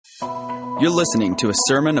You're listening to a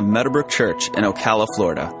sermon of Meadowbrook Church in Ocala,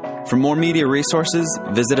 Florida. For more media resources,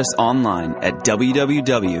 visit us online at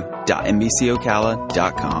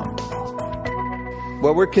www.mbcocala.com.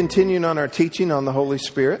 Well, we're continuing on our teaching on the Holy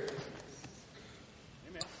Spirit.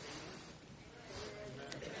 I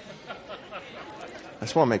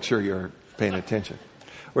just want to make sure you're paying attention.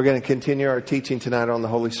 We're going to continue our teaching tonight on the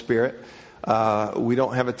Holy Spirit. We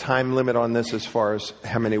don't have a time limit on this as far as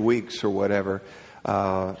how many weeks or whatever.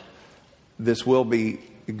 This will be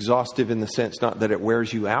exhaustive in the sense not that it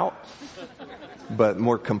wears you out, but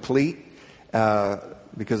more complete,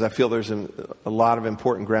 because I feel there's a lot of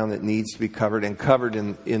important ground that needs to be covered and covered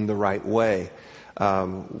in the right way.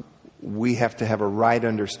 We have to have a right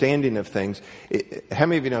understanding of things. How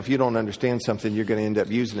many of you know if you don't understand something, you're going to end up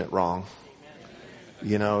using it wrong?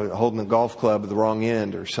 You know, holding the golf club at the wrong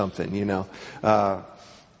end or something, you know.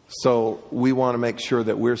 So we want to make sure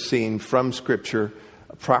that we're seeing from Scripture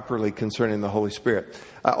properly concerning the Holy Spirit.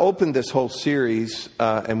 I opened this whole series,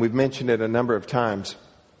 and we've mentioned it a number of times,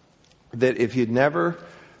 that if you'd never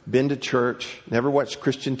been to church, never watched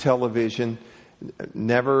Christian television,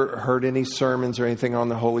 never heard any sermons or anything on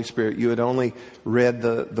the Holy Spirit, you had only read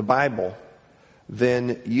the Bible,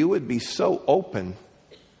 then you would be so open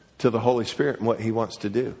to the Holy Spirit and what He wants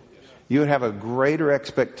to do. You would have a greater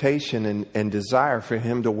expectation and desire for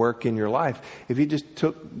Him to work in your life if you just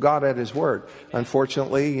took God at His word.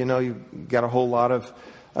 Unfortunately, you know, you've got a whole lot of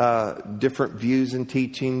different views and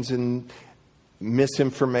teachings and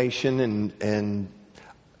misinformation and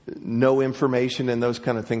no information and those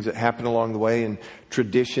kind of things that happen along the way, and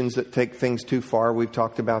traditions that take things too far. We've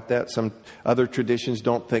talked about that. Some other traditions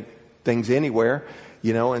don't take things anywhere.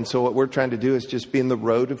 You know, and so what we're trying to do is just be in the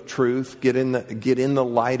road of truth, get in the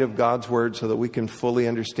light of God's Word so that we can fully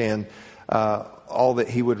understand all that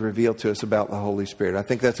He would reveal to us about the Holy Spirit. I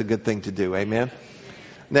think that's a good thing to do. Amen?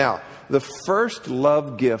 Now, the first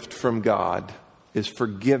love gift from God is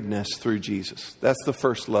forgiveness through Jesus. That's the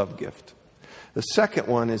first love gift. The second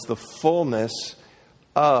one is the fullness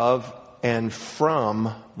of and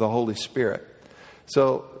from the Holy Spirit.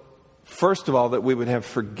 So, first of all, that we would have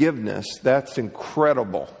forgiveness. That's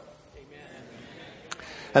incredible. Amen.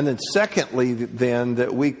 And then secondly, then,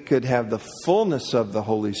 that we could have the fullness of the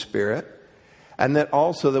Holy Spirit. And that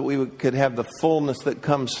also that we could have the fullness that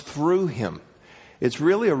comes through Him. It's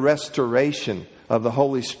really a restoration of the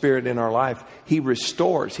Holy Spirit in our life. He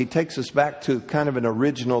restores. He takes us back to kind of an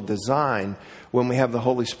original design when we have the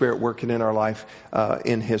Holy Spirit working in our life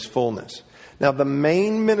in His fullness. Now, the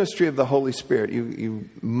main ministry of the Holy Spirit, you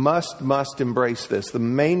must embrace this. The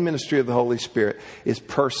main ministry of the Holy Spirit is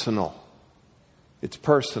personal. It's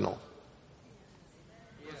personal.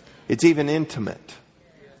 It's even intimate.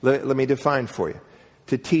 Let me define for you.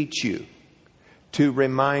 To teach you. To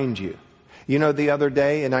remind you. You know, the other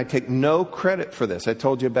day, and I take no credit for this, I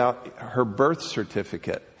told you about her birth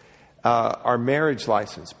certificate, our marriage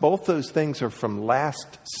license. Both those things are from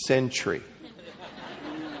last century.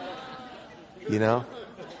 You know?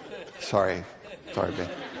 Sorry, Ben.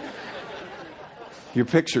 Your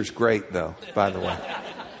picture's great, though, by the way.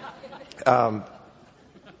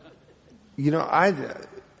 You know, I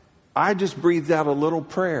just breathed out a little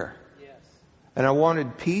prayer. And I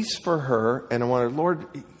wanted peace for her, and I wanted, Lord,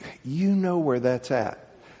 you know where that's at.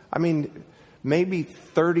 I mean, maybe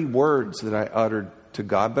 30 words that I uttered to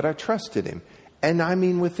God, but I trusted Him. And I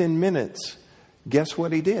mean, within minutes, guess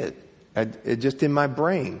what He did? It just in my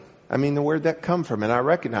brain. I mean, where'd that come from? And I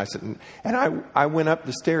recognized it. And I went up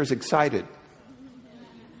the stairs excited.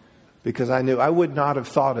 Because I knew I would not have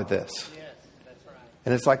thought of this. Yes, that's right.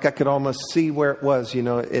 And it's like I could almost see where it was, you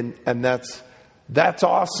know, and that's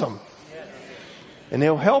awesome. Yes. And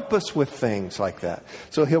He'll help us with things like that.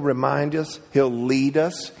 So He'll remind us, He'll lead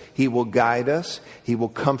us, He will guide us, He will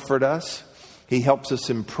comfort us. He helps us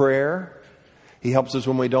in prayer. He helps us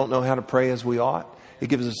when we don't know how to pray as we ought. He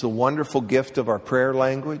gives us the wonderful gift of our prayer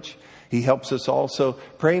language. He helps us also.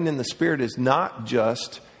 Praying in the Spirit is not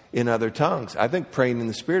just in other tongues. I think praying in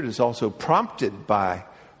the Spirit is also prompted by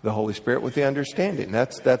the Holy Spirit with the understanding.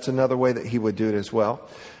 That's another way that He would do it as well.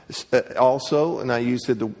 Also, and I used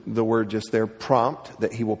the word just there, prompt,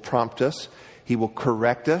 that He will prompt us. He will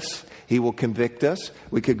correct us. He will convict us.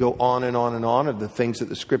 We could go on and on and on of the things that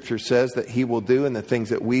the Scripture says that He will do and the things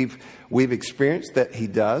that we've experienced that He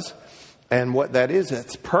does. And what that is,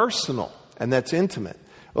 it's personal and that's intimate.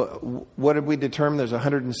 What did we determine? There's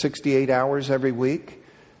 168 hours every week.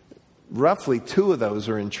 Roughly 2 of those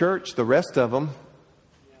are in church. The rest of them,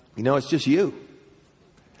 you know, it's just you.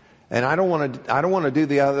 And I don't want to do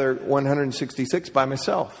the other 166 by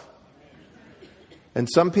myself. And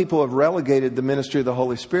some people have relegated the ministry of the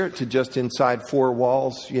Holy Spirit to just inside four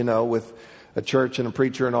walls, with a church and a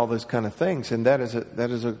preacher and all those kind of things. And that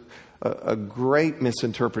is a great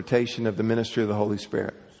misinterpretation of the ministry of the Holy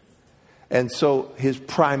Spirit. And so his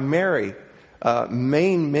primary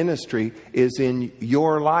main ministry is in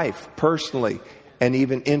your life, personally, and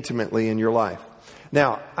even intimately in your life.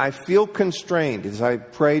 Now, I feel constrained. As I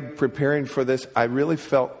prayed preparing for this, I really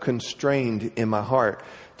felt constrained in my heart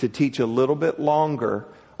to teach a little bit longer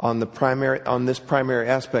on this primary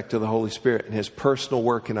aspect of the Holy Spirit and his personal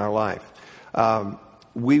work in our life.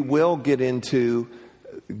 We will get into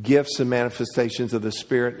gifts and manifestations of the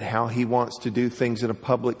Spirit, and how he wants to do things in a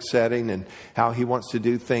public setting, and how he wants to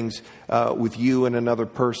do things with you and another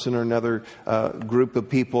person or another group of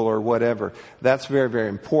people or whatever. That's very, very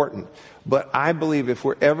important. But I believe if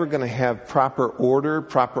we're ever going to have proper order,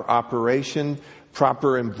 proper operation,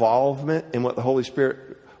 proper involvement in what the Holy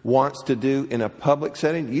Spirit wants to do in a public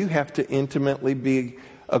setting, you have to intimately be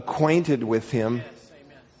acquainted with him.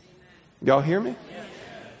 Y'all hear me?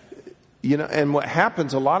 And what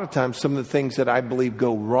happens a lot of times, some of the things that I believe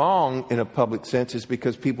go wrong in a public sense is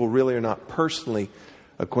because people really are not personally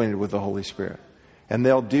acquainted with the Holy Spirit. And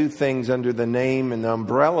they'll do things under the name and the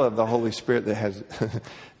umbrella of the Holy Spirit that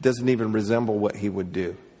doesn't even resemble what he would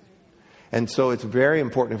do. And so it's very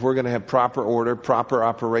important, if we're going to have proper order, proper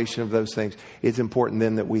operation of those things, it's important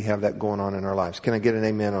then that we have that going on in our lives. Can I get an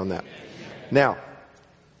amen on that? Now,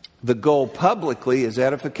 the goal publicly is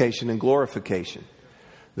edification and glorification.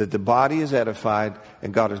 That the body is edified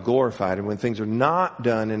and God is glorified. And when things are not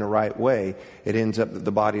done in a right way, it ends up that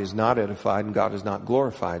the body is not edified and God is not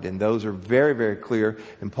glorified. And those are very, very clear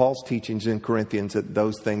in Paul's teachings in Corinthians, that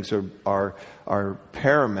those things are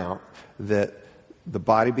paramount, that the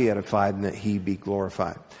body be edified and that he be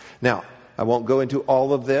glorified. Now, I won't go into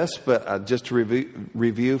all of this, but just to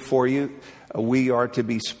review for you, we are to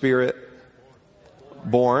be Spirit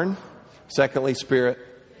born. Secondly, Spirit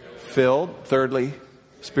filled. Thirdly,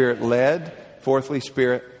 Spirit led. Fourthly,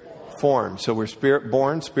 Spirit formed. So we're Spirit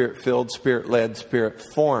born, Spirit filled, Spirit led, Spirit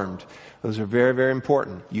formed. Those are very, very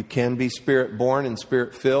important. You can be Spirit born and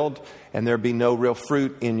Spirit filled, and there be no real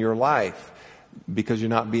fruit in your life because you're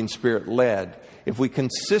not being Spirit led. If we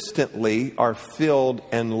consistently are filled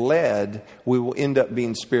and led, we will end up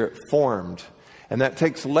being Spirit formed. And that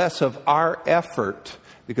takes less of our effort,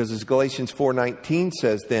 because as Galatians 4:19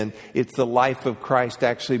 says, then it's the life of Christ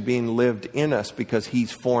actually being lived in us because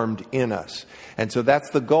he's formed in us. And so that's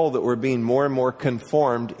the goal, that we're being more and more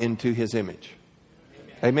conformed into his image.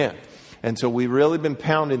 Amen. And so we've really been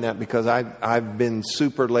pounding that, because I've been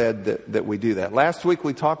super led that we do that. Last week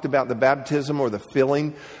we talked about the baptism or the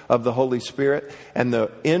filling of the Holy Spirit. And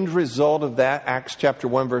the end result of that, Acts chapter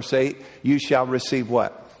 1 verse 8, you shall receive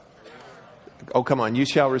what? Oh, come on. You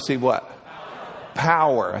shall receive what?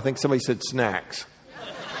 Power. I think somebody said snacks.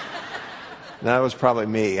 That was probably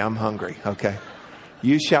me. I'm hungry. Okay.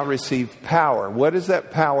 You shall receive power. What is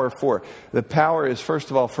that power for? The power is,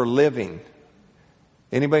 first of all, for living.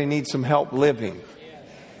 Anybody need some help living?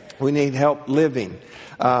 We need help living.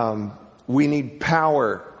 We need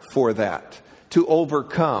power for that. To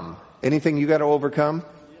overcome. Anything you got to overcome?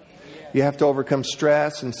 You have to overcome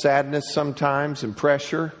stress and sadness sometimes, and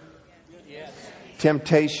pressure.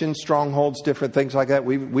 Temptation, strongholds, different things like that.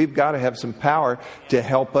 We've got to have some power to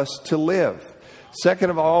help us to live. Second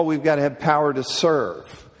of all, we've got to have power to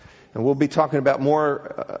serve. And we'll be talking about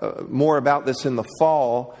more about this in the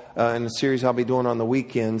fall in a series I'll be doing on the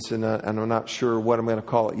weekends. And I'm not sure what I'm going to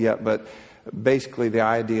call it yet. But basically the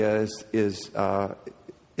idea is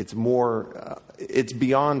it's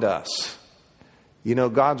beyond us.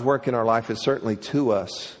 God's work in our life is certainly to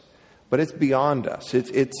us, but it's beyond us.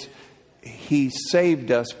 He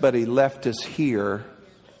saved us, but he left us here,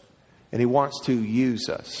 and he wants to use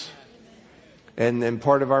us. And then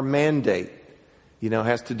part of our mandate,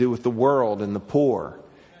 has to do with the world and the poor,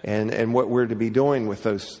 and what we're to be doing with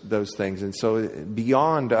those things. And so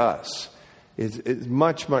beyond us is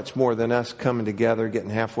much, much more than us coming together,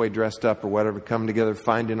 getting halfway dressed up or whatever, coming together,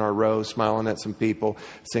 finding our row, smiling at some people,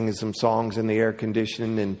 singing some songs in the air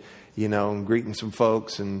conditioning, and greeting some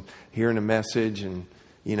folks and hearing a message and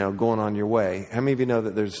going on your way. How many of you know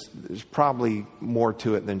that there's probably more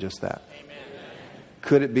to it than just that? Amen.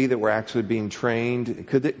 Could it be that we're actually being trained?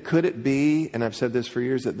 Could it be, and I've said this for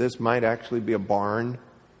years, that this might actually be a barn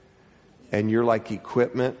and you're like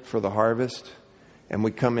equipment for the harvest, and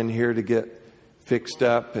we come in here to get fixed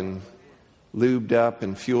up and lubed up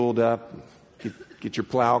and fueled up, get your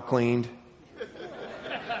plow cleaned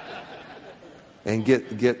and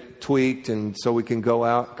get tweaked, and so we can go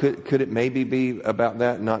out. Could it maybe be about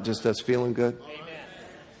that, not just us feeling good?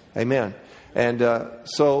 Amen. And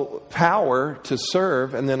so power to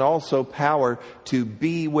serve, and then also power to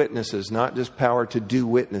be witnesses, not just power to do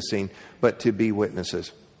witnessing, but to be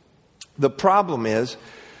witnesses. The problem is,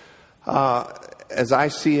 as I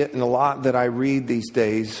see it in a lot that I read these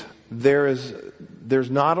days, there's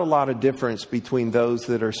not a lot of difference between those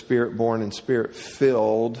that are Spirit-born and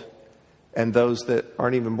Spirit-filled and those that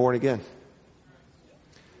aren't even born again.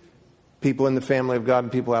 People in the family of God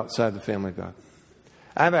and people outside the family of God.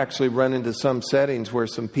 I've actually run into some settings where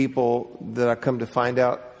some people that I come to find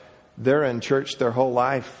out they're in church their whole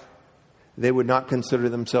life. They would not consider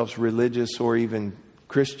themselves religious or even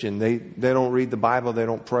Christian. They don't read the Bible. They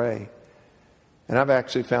don't pray. And I've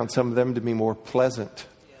actually found some of them to be more pleasant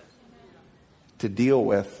to deal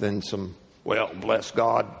with than some, well, bless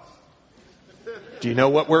God. Do you know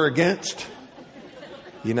what we're against?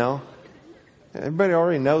 You know? Everybody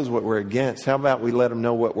already knows what we're against. How about we let them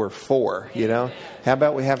know what we're for, you know? How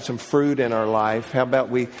about we have some fruit in our life? How about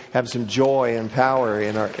we have some joy and power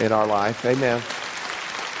in our life? Amen.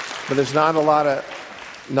 But there's not a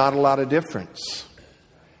lot of difference.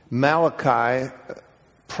 Malachi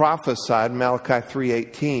prophesied, Malachi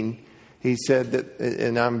 3:18, he said that,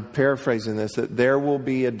 and I'm paraphrasing this, that there will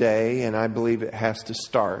be a day, and I believe it has to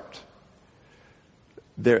start.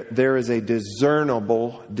 There is a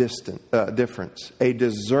discernible difference, a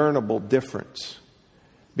discernible difference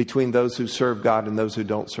between those who serve God and those who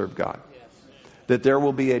don't serve God. That there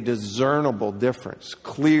will be a discernible difference,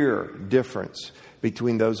 clear difference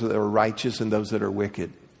between those that are righteous and those that are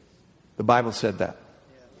wicked. The Bible said that.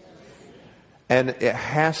 And it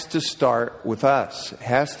has to start with us. It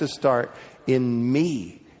has to start in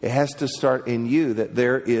me. It has to start in you, that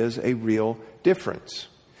there is a real difference.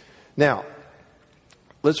 Now,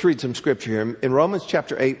 let's read some scripture here. In Romans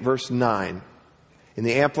chapter 8, verse 9, in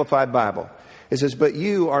the Amplified Bible, it says, "But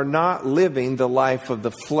you are not living the life of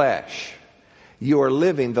the flesh. You are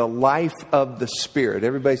living the life of the Spirit."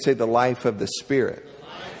 Everybody say the life of the Spirit.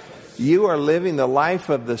 You are living the life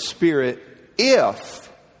of the Spirit if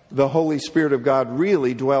the Holy Spirit of God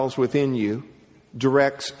really dwells within you,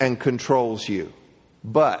 directs and controls you.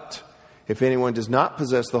 But if anyone does not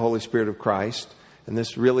possess the Holy Spirit of Christ, and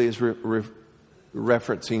this really is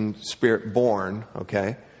referencing Spirit-born,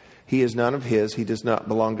 okay? He is none of his. He does not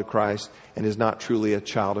belong to Christ and is not truly a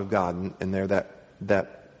child of God. And there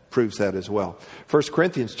that proves that as well. 1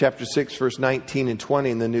 Corinthians chapter 6, verse 19 and 20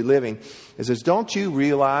 in the New Living, it says, "Don't you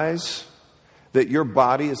realize that your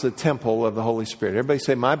body is the temple of the Holy Spirit?" Everybody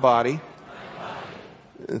say, my body. My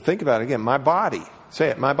body. Think about it again. My body. Say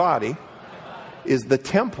it. My body is the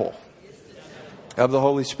temple of the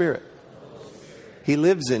Holy Spirit. He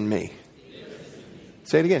lives in me.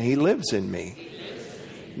 Say it again. He lives in me.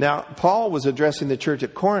 Now, Paul was addressing the church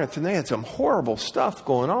at Corinth, and they had some horrible stuff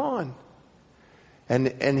going on.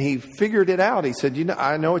 And he figured it out. He said,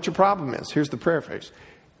 I know what your problem is. Here's the paraphrase.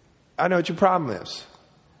 I know what your problem is.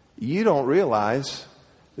 You don't realize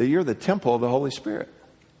that you're the temple of the Holy Spirit.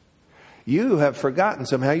 You have forgotten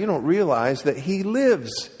somehow. You don't realize that He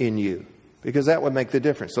lives in you, because that would make the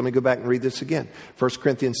difference. Let me go back and read this again. 1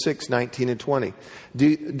 Corinthians 6, 19 and 20.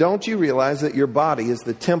 Don't you realize that your body is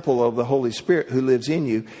the temple of the Holy Spirit who lives in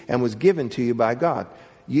you and was given to you by God?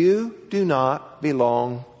 You do not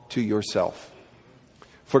belong to yourself.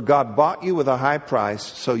 For God bought you with a high price,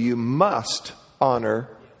 so you must honor.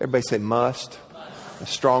 Everybody say must. A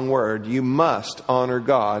strong word. You must honor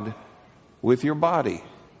God with your body.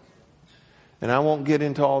 And I won't get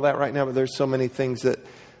into all that right now, but there's so many things that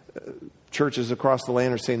churches across the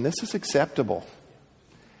land are saying, this is acceptable.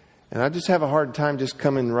 And I just have a hard time just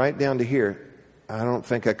coming right down to here. I don't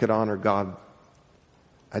think I could honor God.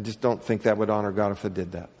 I just don't think that would honor God if I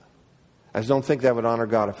did that. I just don't think that would honor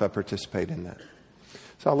God if I participate in that.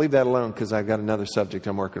 So I'll leave that alone because I've got another subject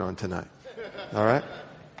I'm working on tonight. All right?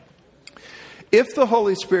 If the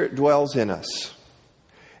Holy Spirit dwells in us,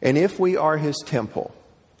 and if we are His temple,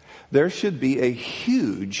 there should be a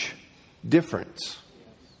huge difference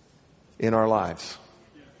in our lives.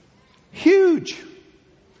 Huge.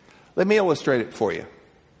 Let me illustrate it for you.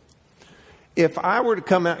 If I were to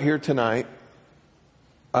come out here tonight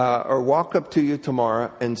or walk up to you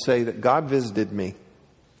tomorrow and say that God visited me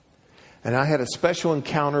and I had a special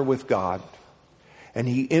encounter with God and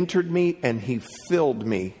He entered me and He filled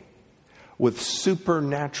me with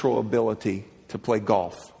supernatural ability to play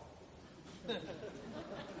golf.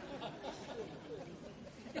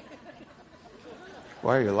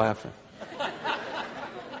 Why are you laughing?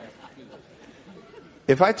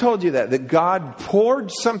 If I told you that God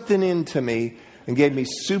poured something into me and gave me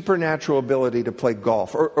supernatural ability to play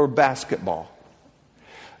golf or basketball,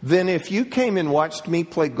 then if you came and watched me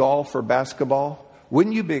play golf or basketball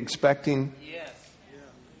wouldn't you be expecting? Yes.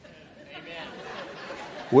 Amen.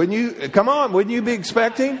 Wouldn't you? Come on, wouldn't you be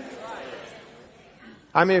expecting?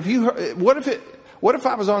 I mean, what if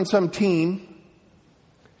I was on some team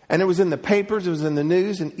and it was in the papers, it was in the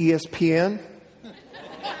news, and ESPN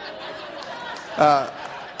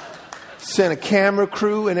sent a camera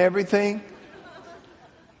crew and everything.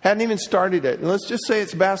 Hadn't even started it. And let's just say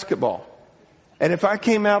it's basketball. And if I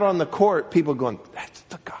came out on the court, people going, that's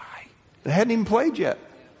the guy. They hadn't even played yet.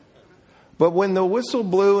 But when the whistle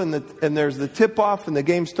blew and there's the tip-off and the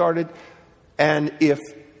game started, and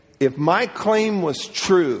if my claim was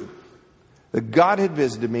true, that God had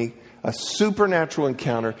visited me, a supernatural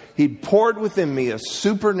encounter, He'd poured within me a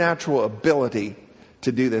supernatural ability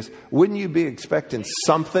to do this, wouldn't you be expecting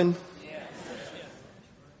something?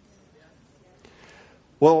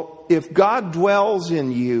 Well, if God dwells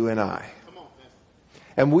in you and I,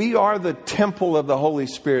 and we are the temple of the Holy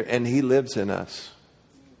Spirit and He lives in us,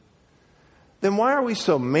 then why are we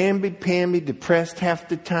so mamby-pamby, depressed half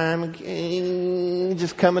the time,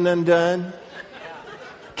 just coming undone?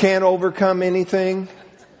 Can't overcome anything?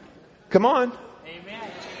 Come on.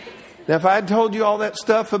 Amen. Now, if I had told you all that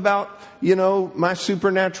stuff about, my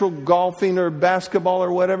supernatural golfing or basketball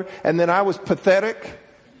or whatever, and then I was pathetic,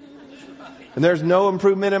 and there's no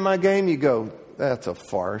improvement in my game, you go, that's a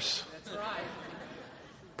farce. That's right.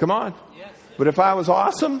 Come on. Yes. But if I was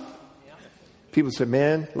awesome, people say,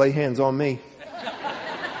 man, lay hands on me.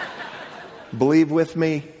 Believe with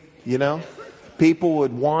me, People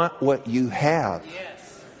would want what you have.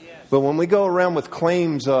 Yes. Yes. But when we go around with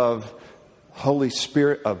claims of Holy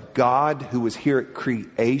Spirit of God, who was here at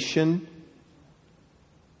creation,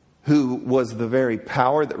 who was the very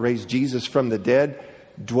power that raised Jesus from the dead,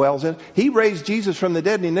 dwells in. He raised Jesus from the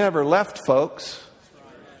dead and He never left, folks.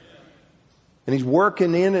 And He's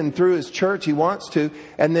working in and through His church. He wants to.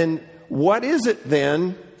 And then what is it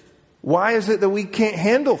then? Why is it that we can't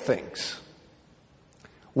handle things?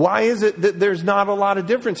 Why is it that there's not a lot of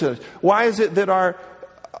differences? Why is it that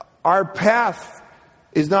our path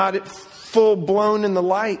is not full blown in the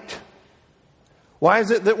light? Why is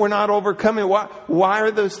it that we're not overcoming? Why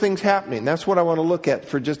are those things happening? That's what I want to look at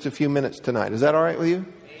for just a few minutes tonight. Is that all right with you? Amen.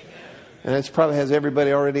 And it probably has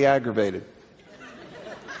everybody already aggravated.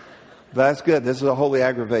 But that's good. This is a holy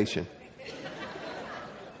aggravation.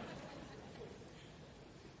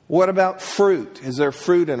 What about fruit? Is there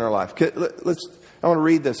fruit in our life? I want to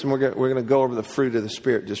read this, and we're going to go over the fruit of the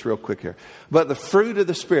Spirit just real quick here. But the fruit of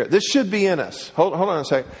the Spirit, this should be in us. Hold on a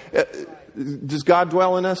second. Does God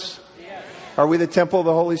dwell in us? Yes. Are we the temple of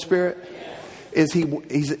the Holy Spirit? Yes.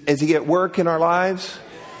 Is He at work in our lives?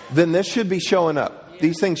 Yes. Then this should be showing up. Yes.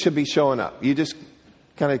 These things should be showing up. You just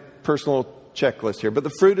kind of personal checklist here. But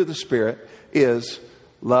the fruit of the Spirit is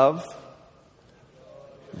love,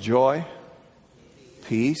 joy,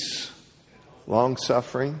 peace,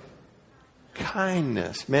 long-suffering,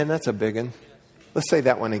 kindness. Man, that's a big one. Let's say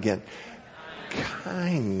that one again.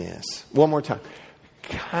 Kindness. One more time.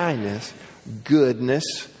 Kindness, goodness,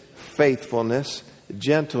 faithfulness,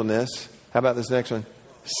 gentleness. How about this next one?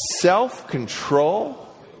 Self-control.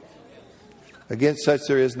 Against such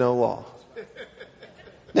there is no law.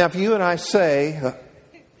 Now, if you and I say,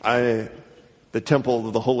 the temple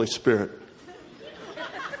of the Holy Spirit,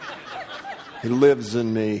 He lives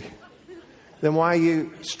in me, then why are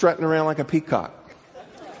you strutting around like a peacock?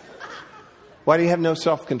 Why do you have no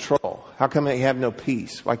self-control? How come you have no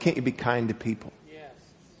peace? Why can't you be kind to people? Yes.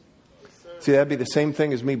 See, that'd be the same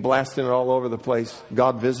thing as me blasting it all over the place.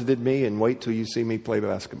 God visited me, and wait till you see me play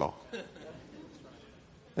basketball.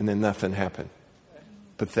 And then nothing happened.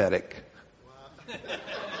 Pathetic.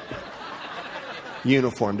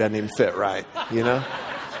 Uniform doesn't even fit right,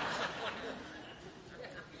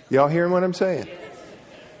 Y'all hearing what I'm saying?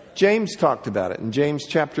 James talked about it in James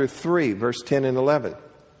chapter 3, verse 10 and 11.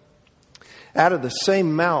 Out of the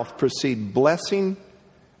same mouth proceed blessing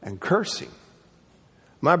and cursing.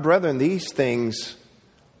 My brethren, these things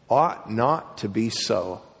ought not to be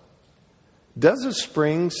so. Does a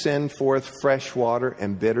spring send forth fresh water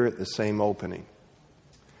and bitter at the same opening?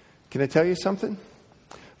 Can I tell you something?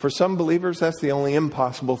 For some believers, that's the only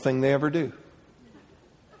impossible thing they ever do.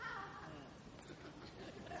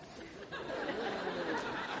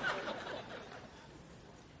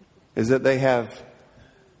 Is that they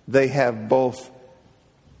have both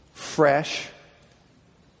fresh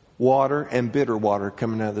water and bitter water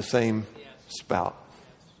coming out of the same spout.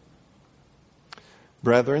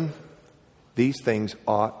 Brethren, these things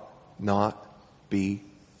ought not be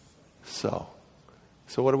so.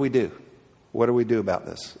 So what do we do? What do we do about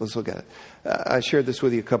this? Let's look at it. I shared this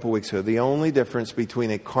with you a couple weeks ago. The only difference between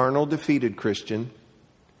a carnal, defeated Christian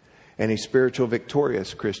And a spiritual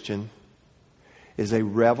victorious Christian is a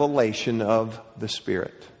revelation of the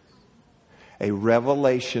Spirit. A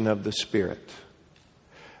revelation of the Spirit.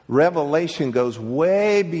 Revelation goes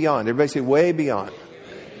way beyond. Everybody say way beyond.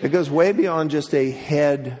 It goes way beyond just a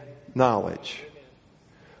head knowledge.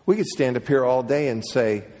 We could stand up here all day and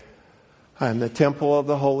say, I'm the temple of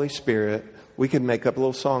the Holy Spirit. We could make up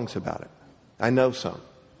little songs about it. I know some.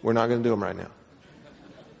 We're not going to do them right now.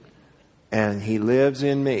 And He lives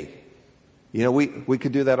in me. You know, we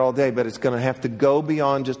could do that all day, but it's going to have to go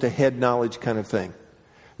beyond just a head knowledge kind of thing.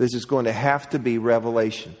 This is going to have to be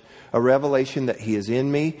revelation. A revelation that He is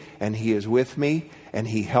in me, and He is with me, and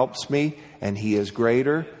He helps me, and He is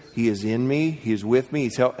greater. He is in me. He is with me.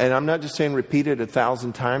 He's and I'm not just saying repeat it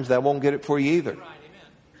 1,000 times. That won't get it for you either.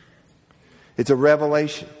 It's a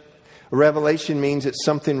revelation. A revelation means it's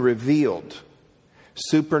something revealed.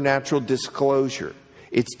 Supernatural disclosure.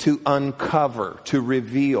 It's to uncover, to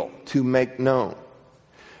reveal, to make known.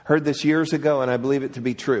 Heard this years ago, and I believe it to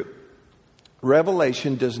be true.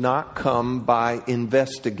 Revelation does not come by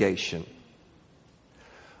investigation,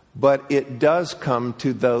 but it does come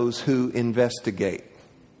to those who investigate.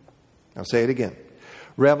 I'll say it again.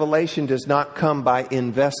 Revelation does not come by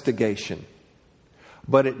investigation,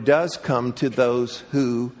 but it does come to those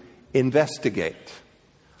who investigate.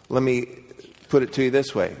 Let me put it to you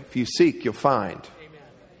this way. If you seek, you'll find.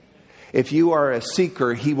 If you are a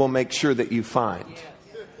seeker, He will make sure that you find.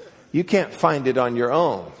 You can't find it on your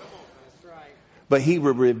own, but He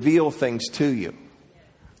will reveal things to you.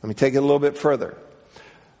 Let me take it a little bit further.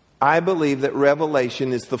 I believe that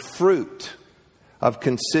revelation is the fruit of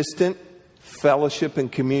consistent fellowship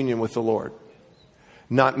and communion with the Lord.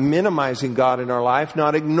 Not minimizing God in our life,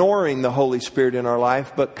 not ignoring the Holy Spirit in our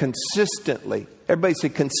life, but consistently. Everybody say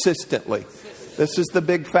consistently. This is the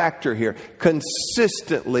big factor here.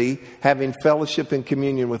 Consistently having fellowship and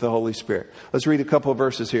communion with the Holy Spirit. Let's read a couple of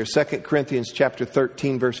verses here. 2 Corinthians chapter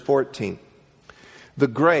 13, verse 14. The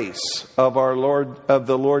grace of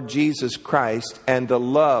the Lord Jesus Christ and the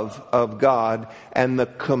love of God and the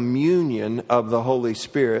communion of the Holy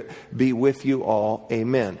Spirit be with you all.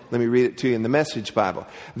 Amen. Let me read it to you in the Message Bible.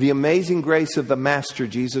 The amazing grace of the Master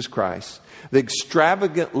Jesus Christ, the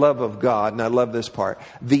extravagant love of God, and I love this part,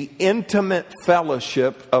 the intimate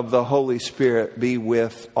fellowship of the Holy Spirit be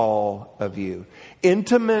with all of you.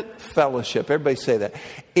 Intimate fellowship. Everybody say that.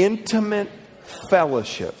 Intimate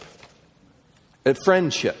fellowship.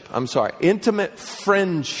 Intimate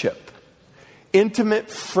friendship. Intimate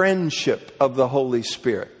friendship of the Holy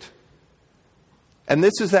Spirit. And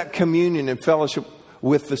this is that communion and fellowship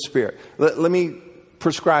with the Spirit. Let me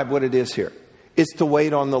prescribe what it is here. It's to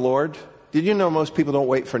wait on the Lord. Did you know most people don't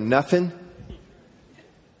wait for nothing?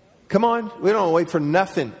 Come on, we don't wait for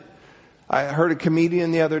nothing. I heard a comedian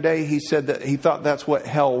the other day. He said that he thought that's what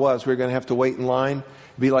hell was. We were going to have to wait in line.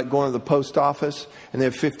 It'd be like going to the post office and they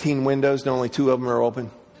have 15 windows and only 2 of them are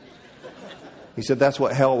open. He said that's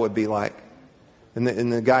what hell would be like. And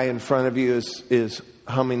the guy in front of you is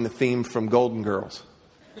humming the theme from Golden Girls.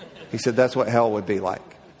 He said that's what hell would be like.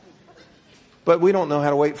 But we don't know how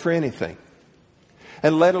to wait for anything.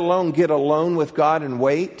 And let alone get alone with God and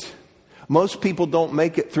wait. Most people don't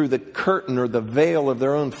make it through the curtain or the veil of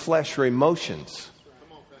their own flesh or emotions.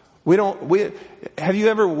 Have you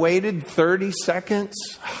ever waited 30 seconds?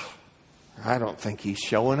 I don't think he's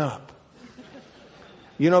showing up.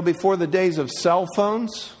 You know, before the days of cell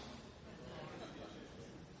phones,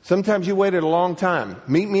 sometimes you waited a long time.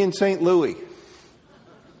 Meet me in St. Louis.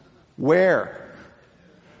 Where?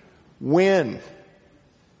 When?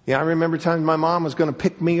 Yeah, I remember times my mom was going to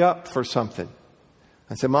pick me up for something.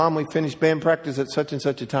 I said, Mom, we finished band practice at such and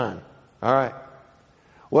such a time. All right.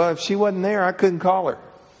 Well, if she wasn't there, I couldn't call her.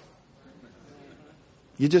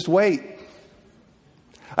 You just wait.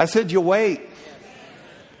 I said, you wait.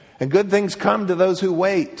 And good things come to those who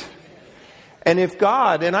wait. And if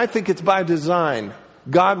God, and I think it's by design,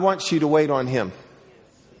 God wants you to wait on Him.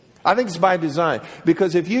 I think it's by design.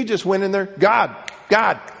 Because if you just went in there, God,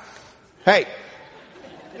 hey.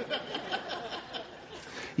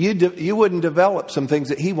 You wouldn't develop some things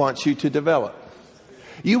that He wants you to develop.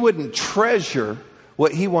 You wouldn't treasure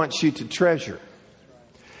what He wants you to treasure.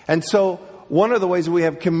 And so one of the ways we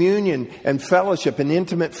have communion and fellowship and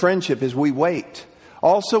intimate friendship is we wait.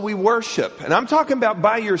 Also we worship. And I'm talking about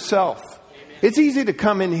by yourself. It's easy to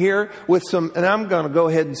come in here with some, and I'm going to go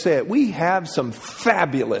ahead and say it. We have some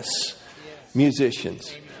fabulous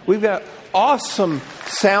musicians. We've got awesome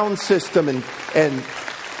sound system and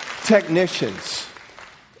technicians.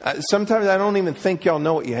 Sometimes I don't even think y'all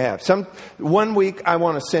know what you have. One week I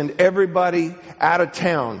want to send everybody out of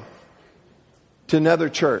town to another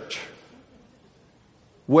church.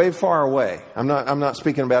 way far away. I'm not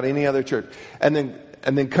speaking about any other church. And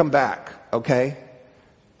then come back, okay?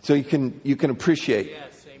 So you can appreciate.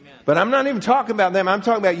 Yes, amen. But I'm not even talking about them. I'm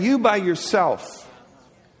talking about you by yourself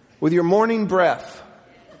with your morning breath.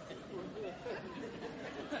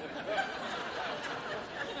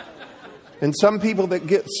 And some people that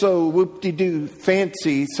get so whoop-de-doo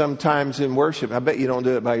fancy sometimes in worship, I bet you don't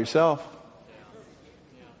do it by yourself.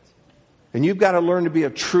 And you've got to learn to be a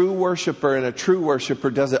true worshiper, and a true worshiper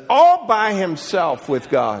does it all by himself with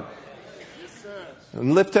God.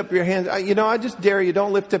 And lift up your hands. I just dare you,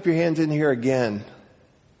 don't lift up your hands in here again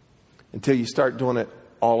until you start doing it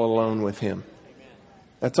all alone with him.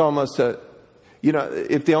 That's almost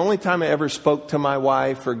if the only time I ever spoke to my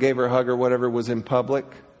wife or gave her a hug or whatever was in public,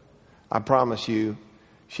 I promise you,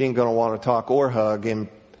 she ain't going to want to talk or hug in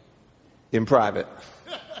private.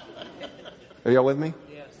 Are y'all with me?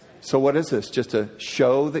 Yes. So what is this? Just a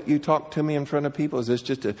show that you talk to me in front of people? Is this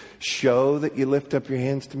just a show that you lift up your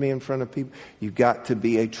hands to me in front of people? You've got to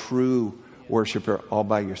be a true worshiper all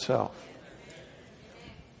by yourself.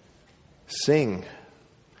 Sing.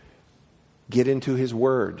 Get into his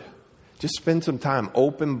word. Just spend some time.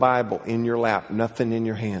 Open Bible in your lap. Nothing in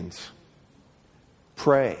your hands.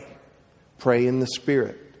 Pray. Pray in the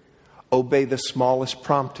Spirit. Obey the smallest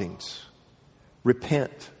promptings.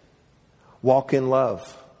 Repent. Walk in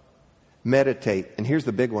love. Meditate. And here's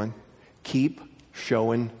the big one. Keep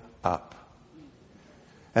showing up.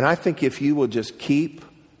 And I think if you will just keep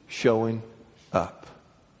showing up.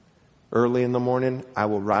 Early in the morning, I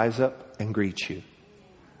will rise up and greet you.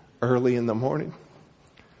 Early in the morning,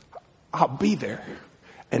 I'll be there.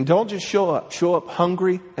 And don't just show up. Show up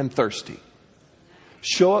hungry and thirsty.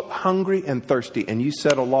 Show up hungry and thirsty, and you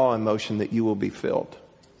set a law in motion that you will be filled.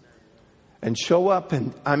 And show up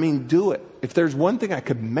and, do it. If there's one thing I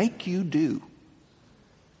could make you do,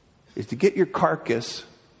 is to get your carcass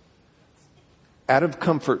out of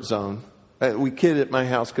comfort zone. We kid at my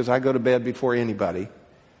house because I go to bed before anybody,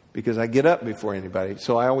 because I get up before anybody.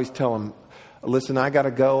 So I always tell them, listen, I got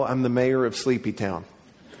to go. I'm the mayor of Sleepy Town.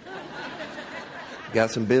 Got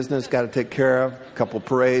some business, got to take care of. A couple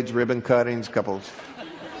parades, ribbon cuttings, a couple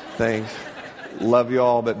things. Love you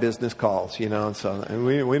all, but business calls, So and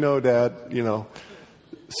we know, Dad,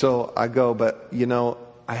 So I go, but,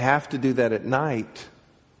 I have to do that at night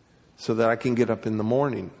so that I can get up in the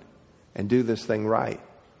morning and do this thing right.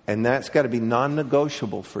 And that's got to be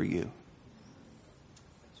non-negotiable for you.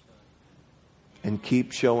 And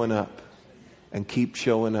keep showing up. And keep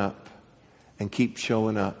showing up. And keep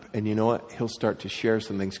showing up. And you know what? He'll start to share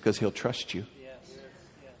some things because he'll trust you.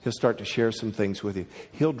 He'll start to share some things with you.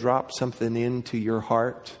 He'll drop something into your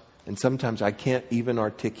heart. And sometimes I can't even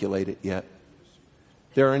articulate it yet.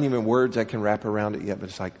 There aren't even words I can wrap around it yet. But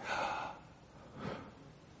it's like...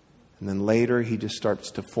 And then later he just starts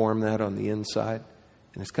to form that on the inside.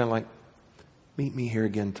 And it's kind of like, meet me here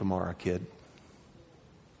again tomorrow, kid.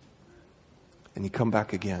 And you come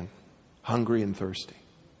back again. Hungry and thirsty.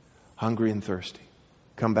 Hungry and thirsty.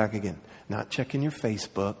 Come back again. Not checking your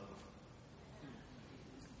Facebook.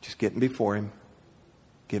 Just getting before him.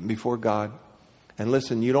 Getting before God. And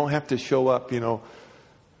listen, you don't have to show up,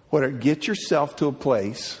 whatever. Get yourself to a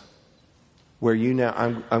place where you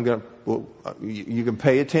can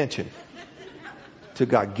pay attention to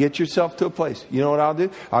God. Get yourself to a place. You know what I'll do?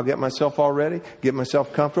 I'll get myself all ready. Get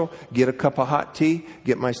myself comfortable. Get a cup of hot tea.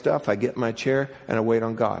 Get my stuff. I get in my chair and I wait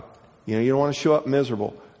on God. You don't want to show up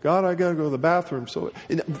miserable. God, I got to go to the bathroom. So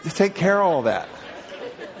take care of all that.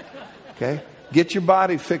 Okay? Get your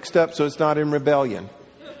body fixed up so it's not in rebellion.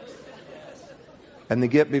 And then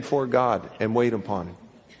get before God and wait upon him.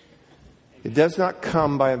 It does not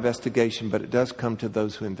come by investigation, but it does come to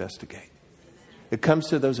those who investigate. It comes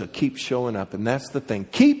to those who keep showing up. And that's the thing.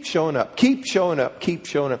 Keep showing up. Keep showing up. Keep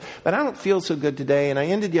showing up. But I don't feel so good today. And I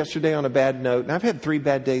ended yesterday on a bad note. And I've had 3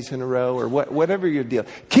 bad days in a row. Or whatever your deal.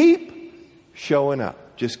 Keep showing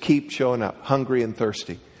up. Just keep showing up. Hungry and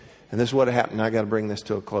thirsty. And this is what happened. I got to bring this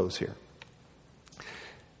to a close here.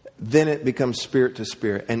 Then it becomes spirit to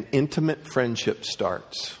spirit. An intimate friendship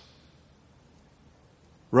starts.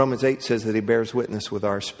 Romans 8 says that he bears witness with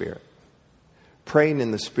our spirit. Praying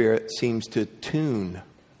in the Spirit seems to tune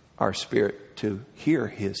our spirit to hear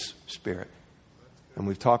his Spirit. And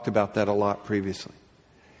we've talked about that a lot previously.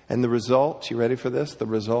 And the result, you ready for this? The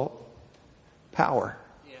result? Power.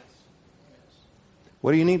 Yes.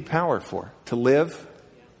 What do you need power for? To live,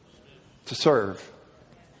 to serve,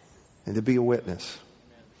 and to be a witness.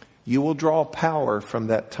 You will draw power from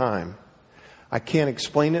that time. I can't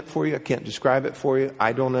explain it for you. I can't describe it for you.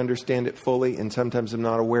 I don't understand it fully, and sometimes I'm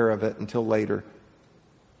not aware of it until later.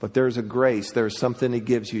 But there's a grace. There's something he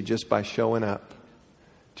gives you just by showing up.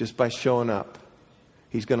 just by showing up.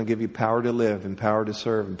 He's going to give you power to live and power to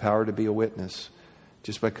serve and power to be a witness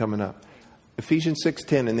just by coming up. Ephesians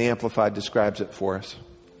 6:10 in the Amplified describes it for us.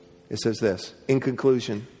 It says this, in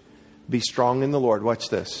conclusion, be strong in the Lord. Watch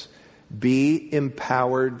this. Be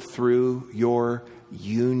empowered through your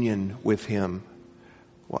union with Him.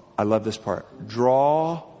 Well, I love this part.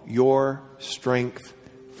 Draw your strength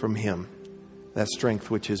from Him. That strength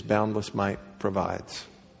which His boundless might provides.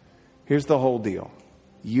 Here's the whole deal.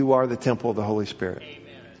 You are the temple of the Holy Spirit.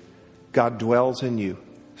 Amen. God dwells in you.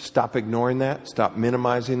 Stop ignoring that. Stop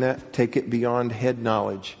minimizing that. Take it beyond head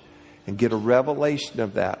knowledge and get a revelation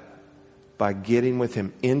of that by getting with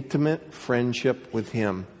Him. Intimate friendship with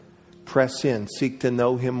Him. Press in. Seek to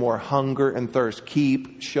know Him more. Hunger and thirst.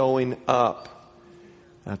 Keep showing up.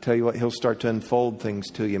 And I'll tell you what, He'll start to unfold things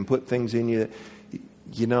to you and put things in you that,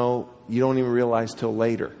 you know, you don't even realize till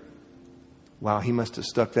later. Wow, He must have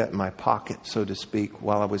stuck that in my pocket, so to speak,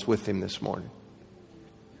 while I was with Him this morning.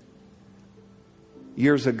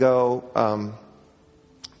 Years ago,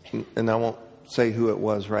 and I won't say who it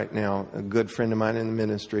was right now, a good friend of mine in the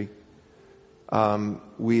ministry,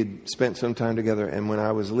 we had spent some time together, and when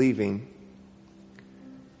I was leaving,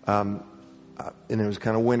 and it was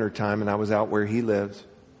kind of winter time, and I was out where he lived,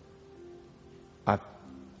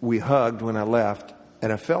 we hugged when I left,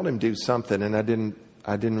 and I felt him do something, and I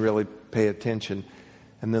didn't really pay attention.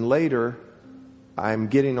 And then later, I'm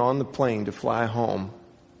getting on the plane to fly home,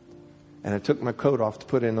 and I took my coat off to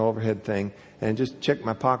put in the overhead thing, and just checked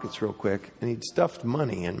my pockets real quick, and he'd stuffed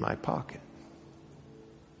money in my pocket.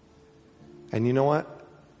 And you know what?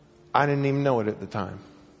 I didn't even know it at the time.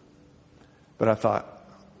 But I thought,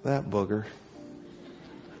 that booger.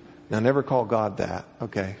 Now, never call God that.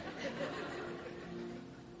 Okay.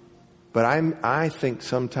 But I think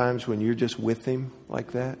sometimes when you're just with Him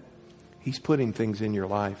like that, He's putting things in your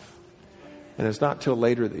life. And it's not till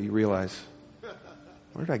later that you realize,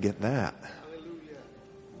 where did I get that?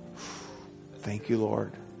 Thank you,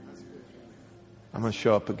 Lord. I'm going to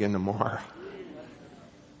show up again tomorrow.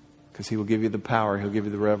 Because He will give you the power. He'll give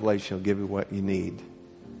you the revelation. He'll give you what you need.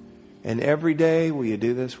 And every day, will you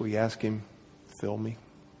do this? Will you ask Him, fill me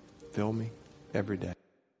every day?